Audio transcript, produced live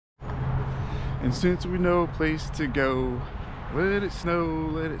And since we know a place to go, let it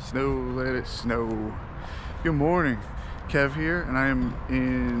snow, let it snow, let it snow. Good morning, Kev here, and I am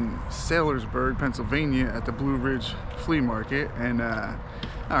in Saylorsburg, Pennsylvania at the Blue Ridge Flea Market. And all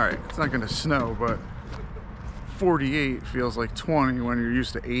right, it's not gonna snow, but 48 feels like 20 when you're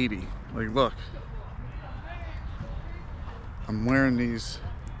used to 80. Like, look, I'm wearing these,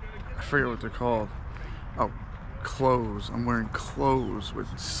 I forget what they're called. Oh, clothes. I'm wearing clothes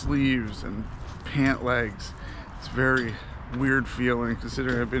with sleeves and pant legs. It's very weird feeling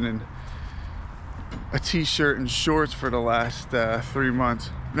considering I've been in a t-shirt and shorts for the last 3 months.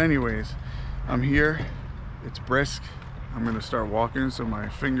 But anyways, I'm here. It's brisk. I'm gonna start walking so my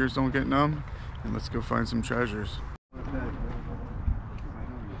fingers don't get numb, and let's go find some treasures.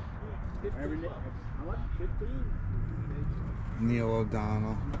 Neil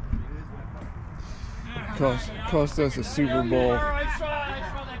O'Donnell cost us a Super Bowl.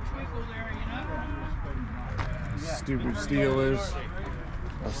 Stupid Steelers.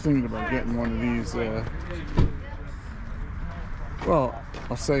 I was thinking about getting one of these. Well,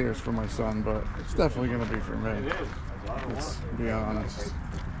 I'll say it's for my son, but it's definitely gonna be for me. Let's be honest.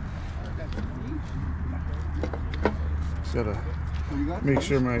 Just gotta make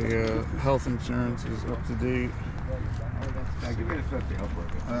sure my health insurance is up to date.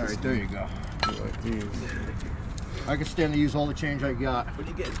 Alright, there you go. Like these. I can stand to use all the change I got. What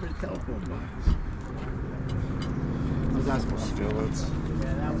do you get for the telephone box? That's more fillets.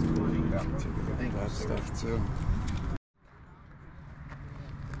 Yeah, that was funny. Take that stuff too.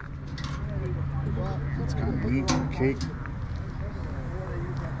 That's kind of neat for cake.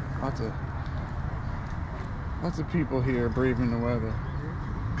 Lots of people here braving the weather.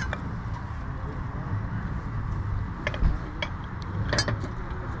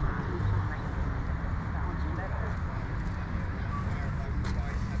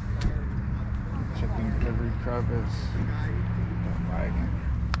 Checking every crevice.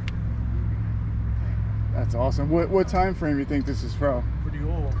 That's awesome. What time frame you think this is from? Pretty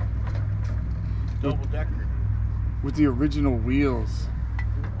old. Double decker. With the original wheels.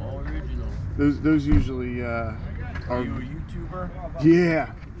 All original. Those usually are you a YouTuber?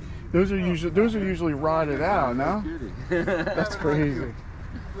 Yeah. Those are usually rotted out, no? That's crazy.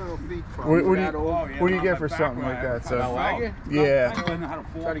 What do you get for something like that? So yeah.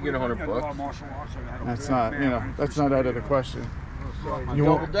 Try to get $100. That's not, that's not out of the question. You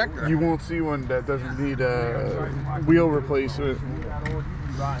won't see one that doesn't need a wheel replacement.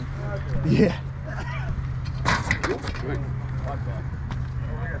 Yeah.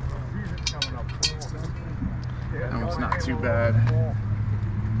 That one's not too bad.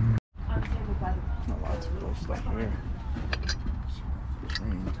 Lots of cool stuff here.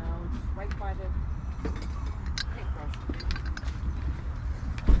 Right by the paintbrush.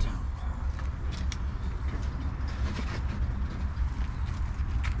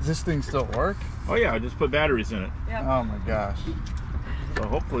 Does this thing still work? Oh yeah, I just put batteries in it. Yep. Oh my gosh. So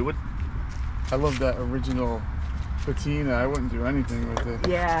hopefully I love that original patina. I wouldn't do anything with it.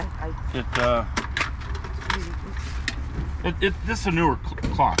 Yeah. This is a newer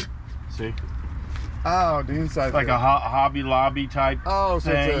clock. See? Oh, the inside. Like a Hobby Lobby type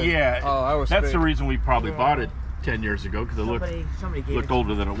thing. Yeah. Oh, that's the reason we probably bought it 10 years ago, because it looked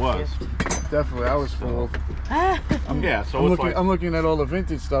older than it was. Definitely, I was fooled. I'm looking at all the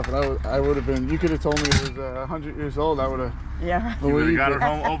vintage stuff, and I would have been. You could have told me it was 100 years old. I would have. Yeah. You would have got it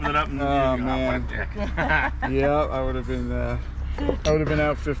home, opened it up, and oh man. Yeah, I would have been. I would have been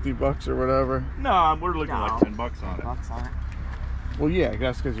out $50 or whatever. No, we're looking like $10 on it. Well, yeah, I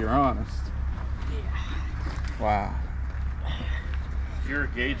guess because you're honest. Yeah. Wow. If you're a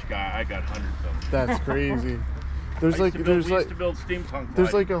gauge guy, I got hundreds of them. That's crazy. We used to build steampunk.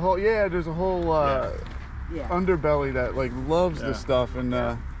 There's like a whole underbelly that like loves this stuff, and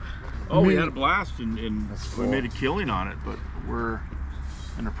we had a blast and we made a killing on it, but we're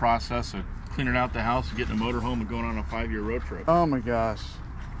in the process of cleaning out the house and getting a motorhome and going on a 5-year road trip. Oh my gosh.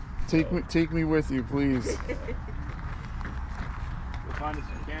 Take me with you, please. We'll find us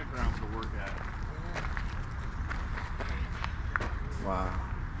some campgrounds to work at. Wow.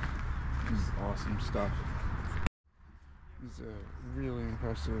 This is awesome stuff. This is a really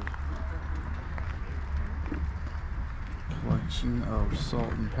impressive collection of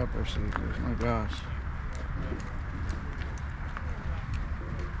salt and pepper shakers. My gosh.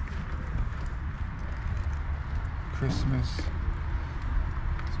 Christmas.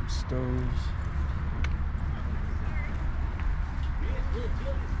 Some stoves.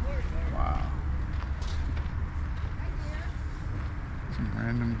 Wow. Some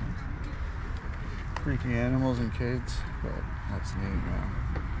random freaky animals and kids, but that's neat, man.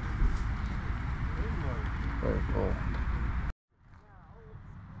 Very cool.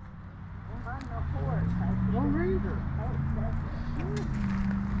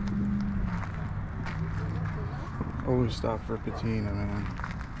 Always stop for patina, man.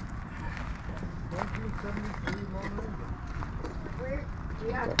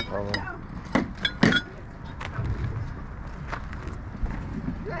 That color.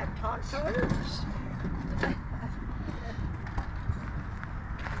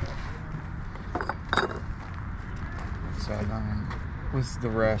 Sideline. What's the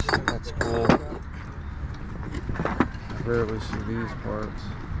rest? That's cool. I rarely see these parts.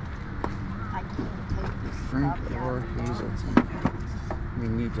 Frank or Hazelton. We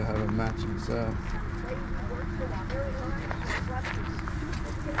need to have a matching set.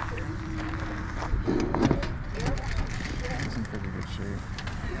 It's in pretty good shape.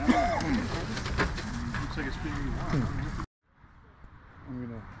 Looks like it's being reworked. I'm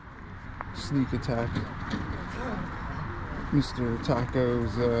gonna sneak attack Mr.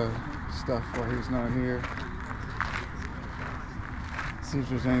 Taco's stuff while he's not here. See if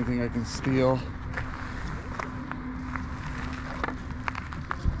there's anything I can steal.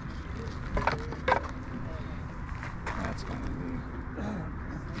 That's kind of neat.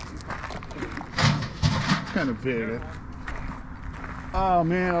 It's kind of big. Oh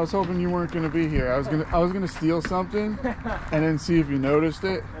man, I was hoping you weren't gonna be here. I was gonna steal something and then see if you noticed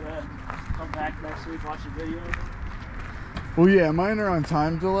it. And then come back next week, watch the video. Well, yeah, mine are on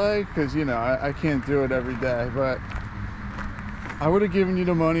time delay because, you know, I can't do it every day, but I would have given you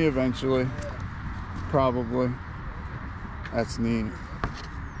the money eventually. Probably. That's neat.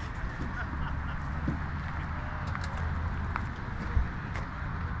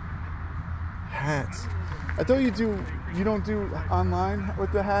 Hats. I thought you don't do online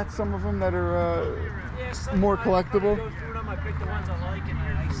with the hats, some of them that are more collectible. I go through them, I pick the ones I like, and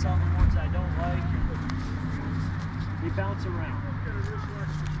I sell the ones I don't like. We bounce around.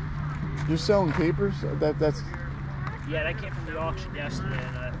 You're selling papers? That's. Yeah, that came from the auction yesterday,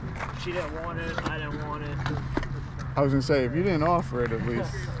 and she didn't want it, I didn't want it. I was gonna say, if you didn't offer it, at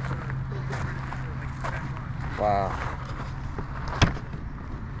least. Wow.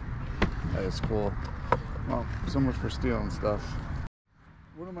 That is cool. Well, so much for stealing stuff.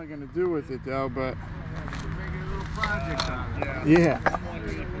 What am I gonna do with it though? But yeah,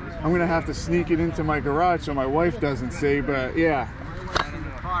 I'm gonna have to sneak it into my garage so my wife doesn't see. But yeah.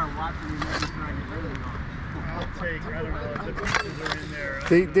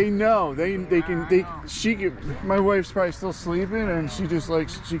 They know my wife's probably still sleeping and she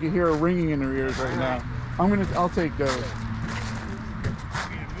can hear a ringing in her ears right now. I'll take those.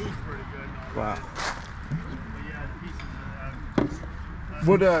 Wow.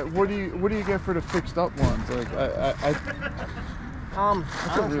 What do you get for the fixed up ones? Like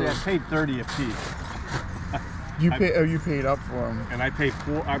honestly, I paid 30 a piece. You paid up for them. And I paid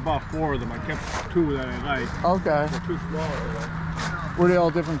I bought 4 of them. I kept 2 that I liked. Okay. They're too small. Were they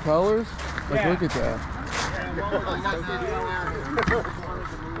all different colors? Like, look at that.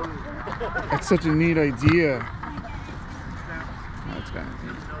 That's such a neat idea. That's kind of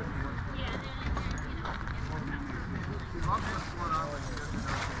neat.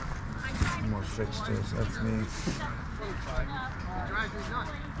 More fixtures. That's neat.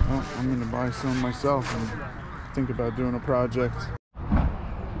 Well, I'm gonna buy some myself and think about doing a project.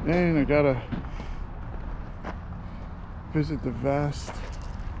 And I gotta visit the vast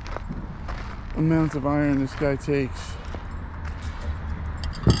amounts of iron this guy takes.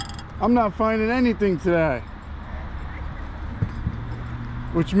 I'm not finding anything today,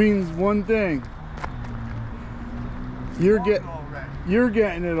 which means one thing: you're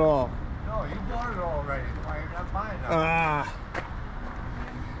getting it all. No, you bought it already. Why you're not buying it? Ah.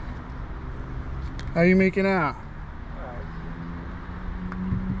 How you making out?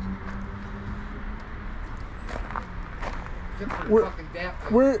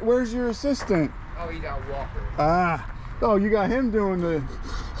 Where's your assistant? Oh, he's out walking. Ah. Oh, you got him doing the.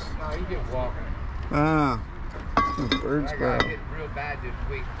 No, he didn't walking. Ah. Birds, I bro. got hit real bad this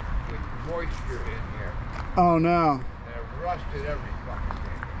week with moisture in here. Oh no. And it rusted every fucking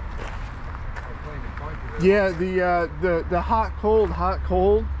thing. I cleaned a bunch of it. Yeah, the hot cold.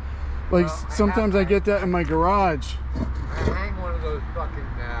 Like Well, sometimes I get that in my garage. I hang one of those fucking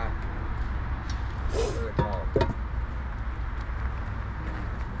what are they called?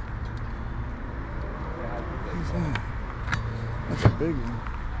 What's that? That's a big one.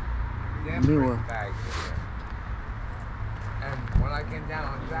 Newer. Bags in there. And when I came down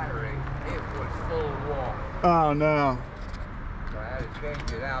on Saturday, it was full of water. Oh no. So I had to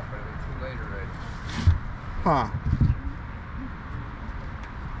change it out, but it was too late already. Huh.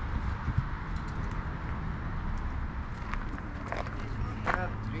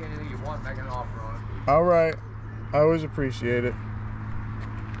 want, make an offer on it. All right. I always appreciate it.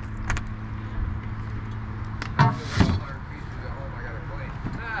 After the 100 pieces at home, I gotta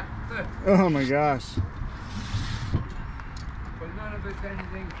clean. Oh my gosh. But none of it's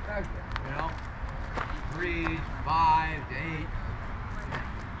anything special, you know? 3s, 5s, 8s.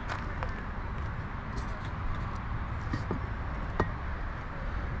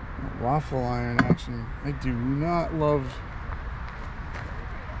 Waffle iron action. I do not love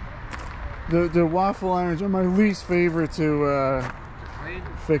the waffle irons are my least favorite to Clean?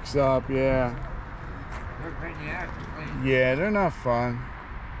 fix up. Yeah. They're a pain in the ass to clean. Yeah, they're not fun.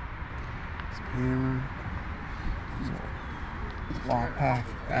 It's a hammer. Law pack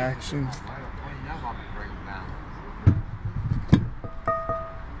action. I don't clean them up and bring them down.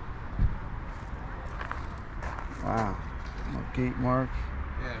 Wow. No gate mark.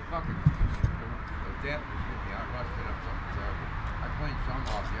 Yeah, fucking the depth was hitting me. I rusted up something terrible. I cleaned some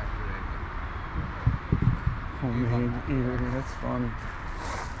off yesterday, Homemade ear. That's funny.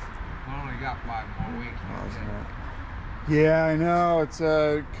 but I only got 5 more weeks. How's that? Yeah, I know. It's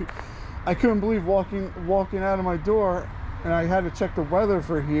I couldn't believe walking out of my door, and I had to check the weather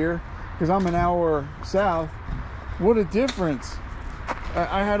for here because I'm an hour south. What a difference!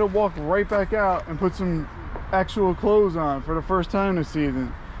 I had to walk right back out and put some actual clothes on for the first time this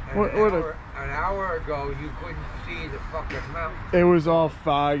season. An hour ago, you couldn't see the fucking mountain. It was all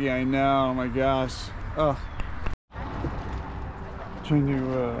foggy. I know. Oh my gosh. Ugh. Trying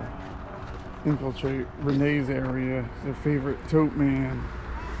to infiltrate Renee's area, their favorite tote man.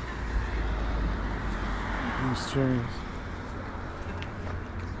 These cherries.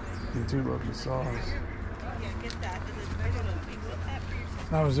 They do love the sauce.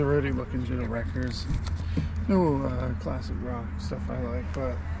 I was already looking through the records. No classic rock stuff I like,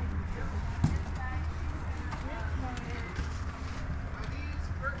 but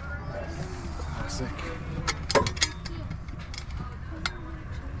classic.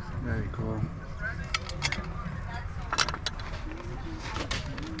 Very cool.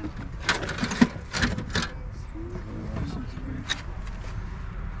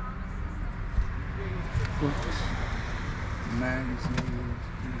 Books, magazines,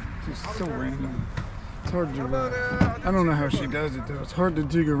 just so random. It's hard to, I don't know how she does it though. It's hard to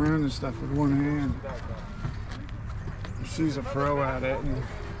dig around and stuff with one hand. She's a pro at it, and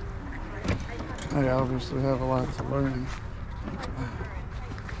I obviously have a lot to learn.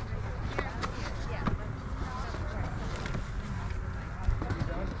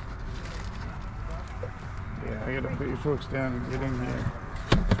 Yeah, I gotta put you folks down and get in here.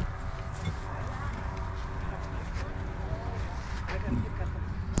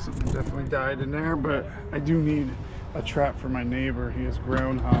 Something definitely died in there, but I do need a trap for my neighbor. He has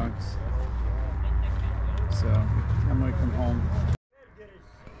groundhogs, so I might come home.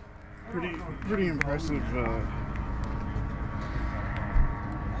 Pretty impressive. How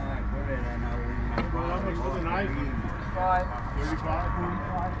much for the knife? 5.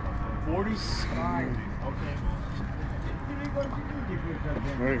 35? 40? Okay.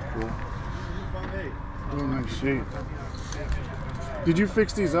 Very cool. Real nice shape. Did you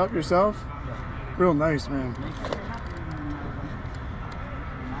fix these up yourself? Real nice, man.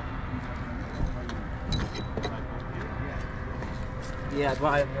 Yeah, I'd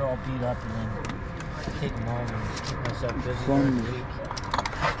rather they're all beat up and then take them home and keep myself busy during the week.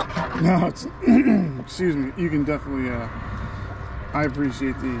 No, it's excuse me. You can definitely. I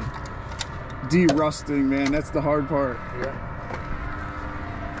appreciate the de-rusting, man. That's the hard part. Yeah.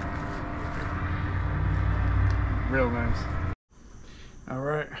 Real nice. All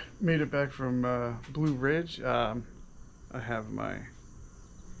right, made it back from Blue Ridge. I have my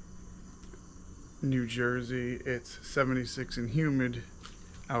New Jersey, it's 76 and humid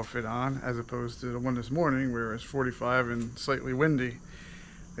outfit on, as opposed to the one this morning where it was 45 and slightly windy.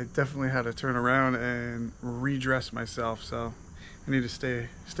 I definitely had to turn around and redress myself, so I need to stay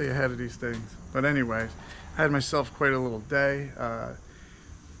ahead of these things. But anyways, I had myself quite a little day.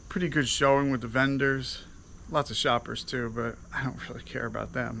 Pretty good showing with the vendors. Lots of shoppers too, but I don't really care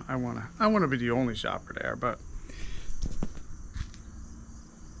about them. I wanna be the only shopper there, but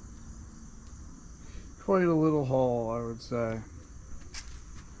quite a little haul, I would say.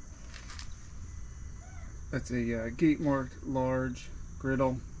 That's a gate marked large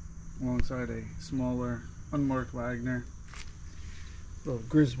griddle alongside a smaller unmarked Wagner. Little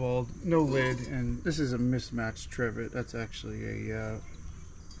Griswold, no lid, and this is a mismatched trivet. That's actually a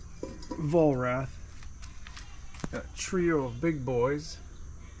Volrath. A trio of big boys,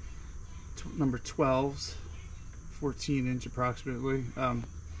 number 12s, 14-inch approximately.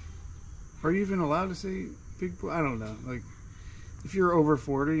 Are you even allowed to say big boy? I don't know. Like, if you're over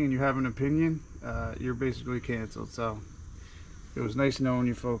 40 and you have an opinion, you're basically canceled. So it was nice knowing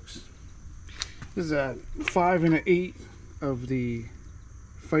you folks. This is a 5 and an 8 of the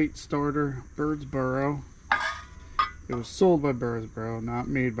Fight Starter Birdsboro. It was sold by Birdsboro, not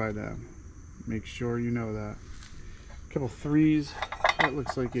made by them. Make sure you know that. A couple 3s. That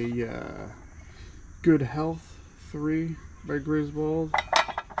looks like a Good Health 3 by Griswold.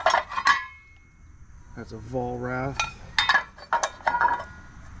 That's a Volrath.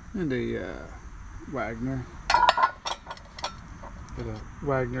 And a Wagner. Got a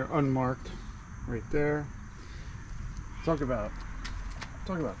Wagner unmarked right there. Talk about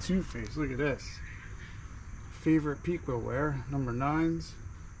two-face. Look at this. Favorite Pequot wear, number 9s.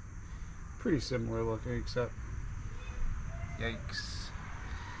 Pretty similar looking, except yikes.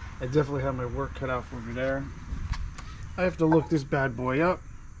 I definitely have my work cut out for me there. I have to look this bad boy up.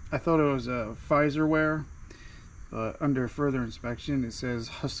 I thought it was a Pfizer wear, but under further inspection it says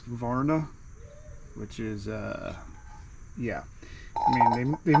Husqvarna, which is yeah. I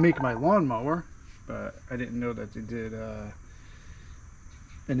mean, they make my lawnmower, but I didn't know that they did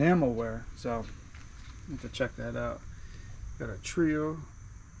enamel wear, so I have to check that out. Got a trio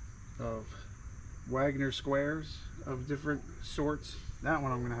of Wagner squares of different sorts. That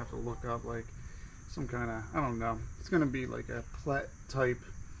one I'm gonna have to look up, like some kind of, I don't know, it's gonna be like a Plet type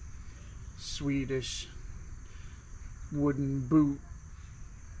Swedish wooden boot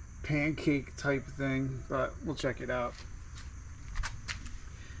pancake type thing, but we'll check it out.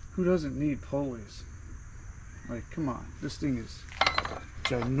 Who doesn't need pulleys? Like, come on, this thing is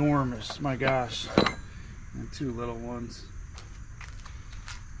ginormous, my gosh. And 2 little ones.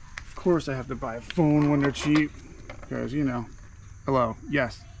 Of course I have to buy a phone when they're cheap, because, you know, hello,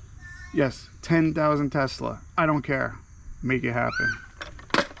 yes, 10,000 Tesla, I don't care, make it happen.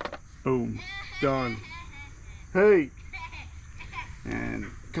 Boom, done. Hey, and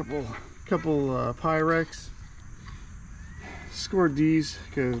a couple Pyrex. Scored these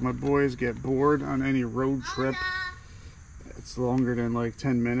because my boys get bored on any road trip. It's longer than like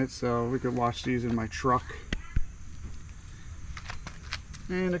 10 minutes, so we could watch these in my truck.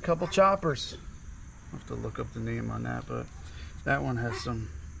 And a couple choppers. I'll have to look up the name on that, but that one has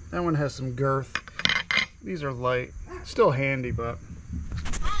some girth. These are light, still handy, but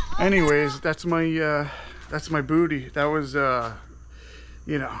anyways, that's my booty. That was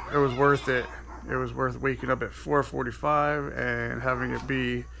you know, it was worth it. It was worth waking up at 4:45 and having it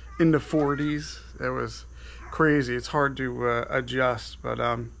be in the 40s. It was crazy. It's hard to adjust, but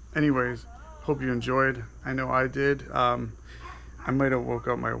anyways, hope you enjoyed. I know I did. I might have woke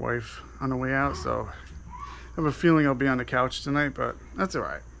up my wife on the way out, so I have a feeling I'll be on the couch tonight, but that's all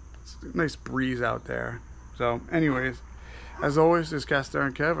right. It's a nice breeze out there. So anyways, as always, this is Cast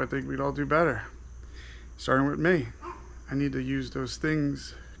Iron Kev. I think we'd all do better, starting with me. I need to use those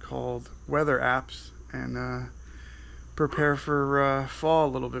things called weather apps and prepare for fall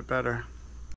a little bit better.